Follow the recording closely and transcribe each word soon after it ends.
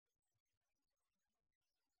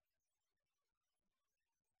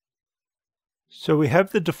So we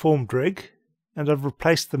have the deformed rig, and I've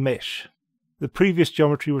replaced the mesh. The previous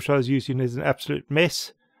geometry which I was using is an absolute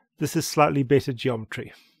mess. This is slightly better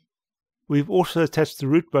geometry. We've also attached the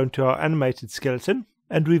root bone to our animated skeleton,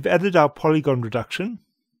 and we've added our polygon reduction.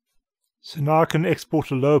 So now I can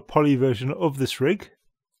export a lower poly version of this rig.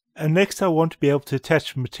 And next I want to be able to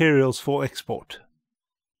attach materials for export.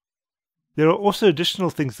 There are also additional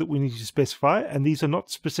things that we need to specify, and these are not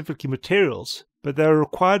specifically materials, but they are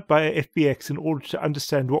required by FBX in order to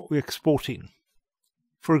understand what we're exporting.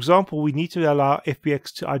 For example, we need to allow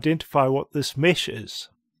FBX to identify what this mesh is.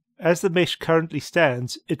 As the mesh currently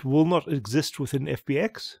stands, it will not exist within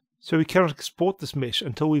FBX, so we cannot export this mesh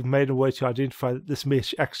until we've made a way to identify that this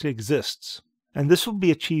mesh actually exists. And this will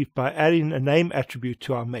be achieved by adding a name attribute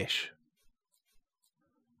to our mesh.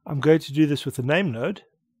 I'm going to do this with the name node.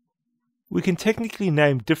 We can technically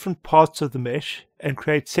name different parts of the mesh and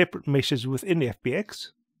create separate meshes within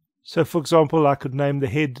FBX. So for example, I could name the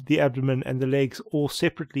head, the abdomen and the legs all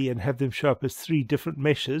separately and have them show up as 3 different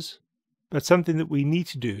meshes. But something that we need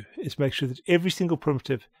to do is make sure that every single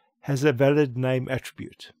primitive has a valid name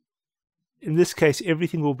attribute. In this case,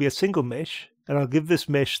 everything will be a single mesh, and I'll give this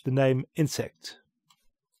mesh the name insect.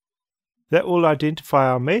 That will identify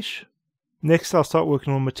our mesh. Next I'll start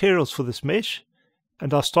working on materials for this mesh,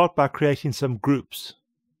 and I'll start by creating some groups.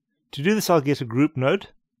 To do this I'll get a group node.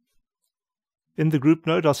 In the group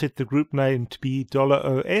node I'll set the group name to be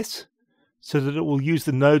 $OS so that it will use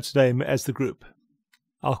the node's name as the group.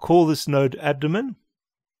 I'll call this node abdomen.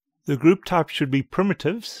 The group type should be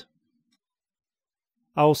primitives.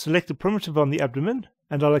 I will select a primitive on the abdomen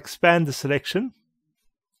and I'll expand the selection.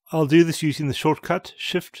 I'll do this using the shortcut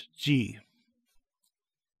Shift-G.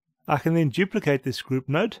 I can then duplicate this group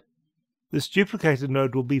node. This duplicated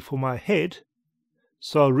node will be for my head,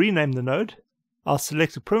 so I'll rename the node. I'll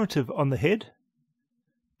select a primitive on the head,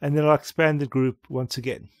 and then I'll expand the group once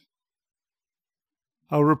again.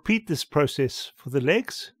 I'll repeat this process for the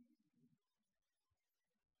legs.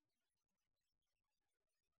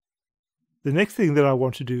 The next thing that I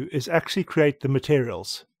want to do is actually create the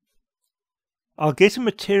materials. I'll get a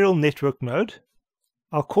material network node.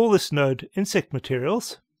 I'll call this node insect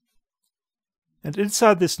materials. And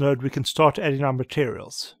inside this node we can start adding our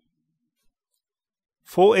materials.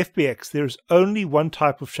 For FBX there is only one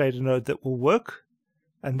type of shader node that will work,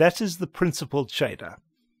 and that is the principled shader.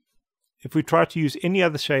 If we try to use any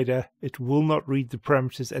other shader, it will not read the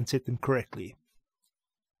parameters and set them correctly.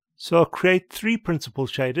 So I'll create 3 principled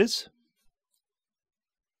shaders.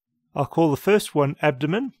 I'll call the first one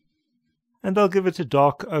abdomen, and I'll give it a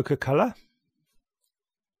dark ochre color.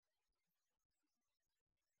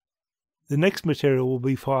 The next material will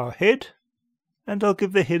be for our head, and I'll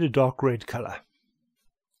give the head a dark red color.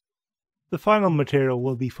 The final material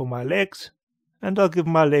will be for my legs, and I'll give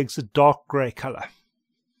my legs a dark grey color.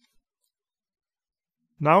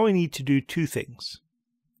 Now we need to do 2 things.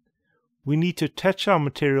 We need to attach our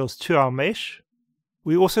materials to our mesh.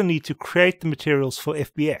 We also need to create the materials for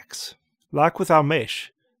FBX. Like with our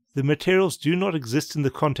mesh, the materials do not exist in the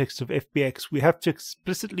context of FBX. We have to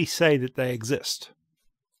explicitly say that they exist.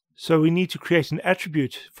 So we need to create an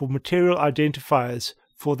attribute for material identifiers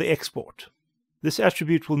for the export. This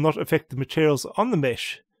attribute will not affect the materials on the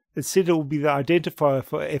mesh. Instead it will be the identifier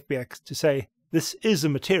for FBX to say, this is a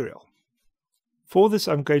material. For this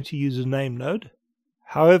I'm going to use a name node.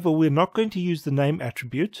 However, we're not going to use the name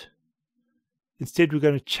attribute. Instead we're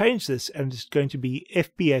going to change this and it's going to be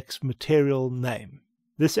FBX material name.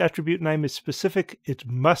 This attribute name is specific. It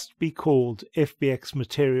must be called FBX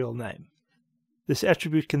material name. This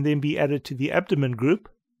attribute can then be added to the abdomen group.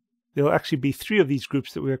 There will actually be 3 of these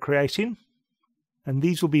groups that we are creating, and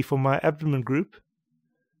these will be for my abdomen group,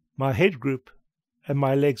 my head group, and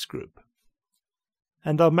my legs group.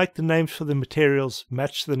 And I'll make the names for the materials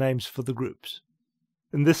match the names for the groups.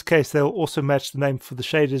 In this case they will also match the name for the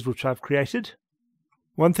shaders which I've created.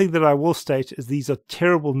 One thing that I will state is these are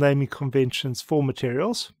terrible naming conventions for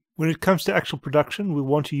materials. When it comes to actual production, we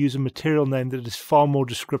want to use a material name that is far more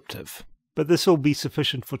descriptive. But this will be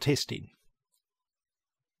sufficient for testing.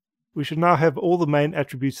 We should now have all the main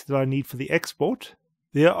attributes that I need for the export.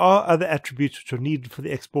 There are other attributes which are needed for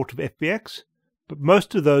the export of FBX, but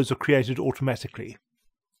most of those are created automatically.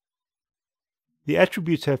 The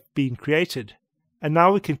attributes have been created, and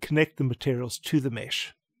now we can connect the materials to the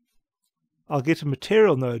mesh. I'll get a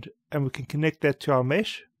material node, and we can connect that to our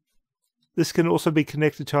mesh. This can also be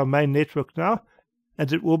connected to our main network now,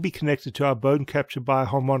 and it will be connected to our bone capture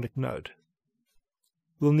bioharmonic node.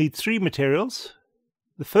 We'll need 3 materials.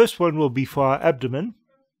 The first one will be for our abdomen.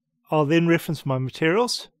 I'll then reference my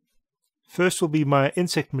materials. First will be my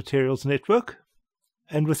insect materials network.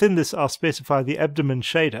 and within this I'll specify the abdomen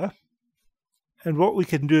shader. And what we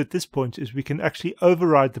can do at this point is we can actually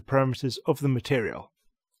override the parameters of the material.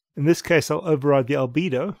 In this case I'll override the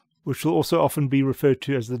albedo, which will also often be referred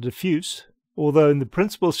to as the diffuse, although in the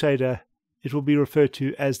principal shader it will be referred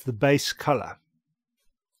to as the base color.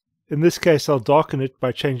 In this case I'll darken it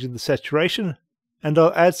by changing the saturation, and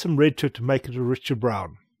I'll add some red to it to make it a richer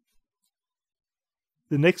brown.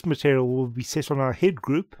 The next material will be set on our head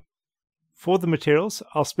group. For the materials,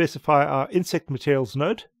 I'll specify our insect materials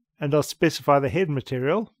node, and I'll specify the head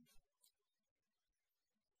material.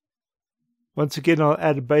 Once again I'll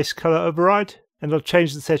add a base color override, and I'll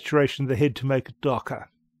change the saturation of the head to make it darker.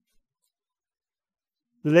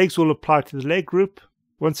 The legs will apply to the leg group.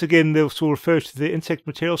 Once again this will refer to the insect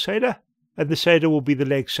material shader, and the shader will be the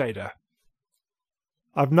leg shader.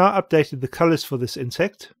 I've now updated the colors for this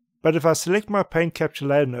insect, but if I select my paint capture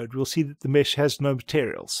layer node, we'll see that the mesh has no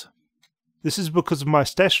materials. This is because of my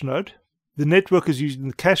stash node. The network is using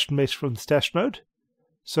the cached mesh from the stash node,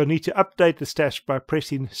 so I need to update the stash by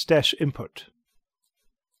pressing stash input.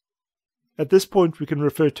 At this point we can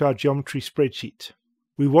refer to our geometry spreadsheet.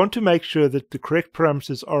 We want to make sure that the correct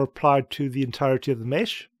parameters are applied to the entirety of the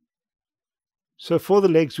mesh. So for the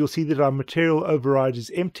legs you'll see that our material override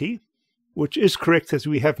is empty, which is correct as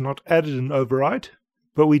we have not added an override,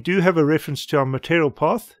 but we do have a reference to our material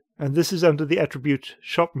path, and this is under the attribute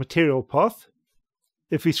shop material path.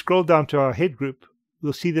 If we scroll down to our head group,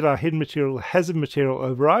 we'll see that our head material has a material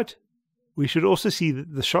override. We should also see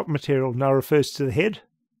that the shop material now refers to the head,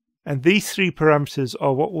 and these three parameters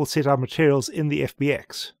are what will set our materials in the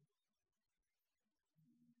FBX.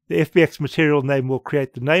 The FBX material name will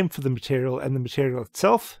create the name for the material and the material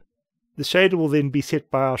itself. The shader will then be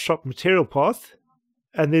set by our shop material path,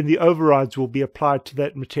 and then the overrides will be applied to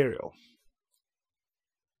that material.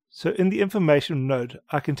 So in the information node,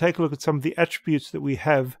 I can take a look at some of the attributes that we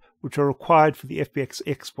have which are required for the FBX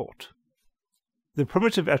export. The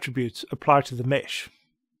primitive attributes apply to the mesh.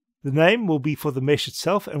 The name will be for the mesh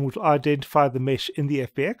itself and will identify the mesh in the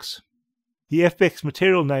FBX. The FBX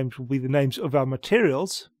material names will be the names of our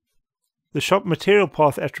materials. The shop material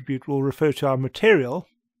path attribute will refer to our material,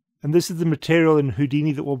 and this is the material in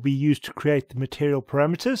Houdini that will be used to create the material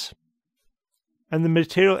parameters. And the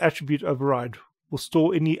material attribute override will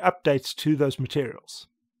store any updates to those materials.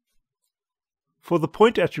 For the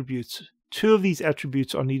point attributes, two of these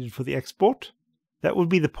attributes are needed for the export. That would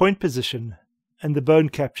be the point position and the bone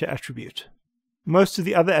capture attribute. Most of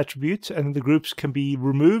the other attributes and the groups can be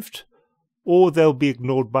removed, or they'll be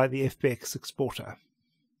ignored by the FBX exporter.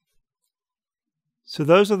 So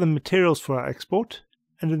those are the materials for our export,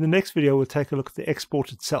 and in the next video we'll take a look at the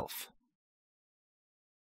export itself.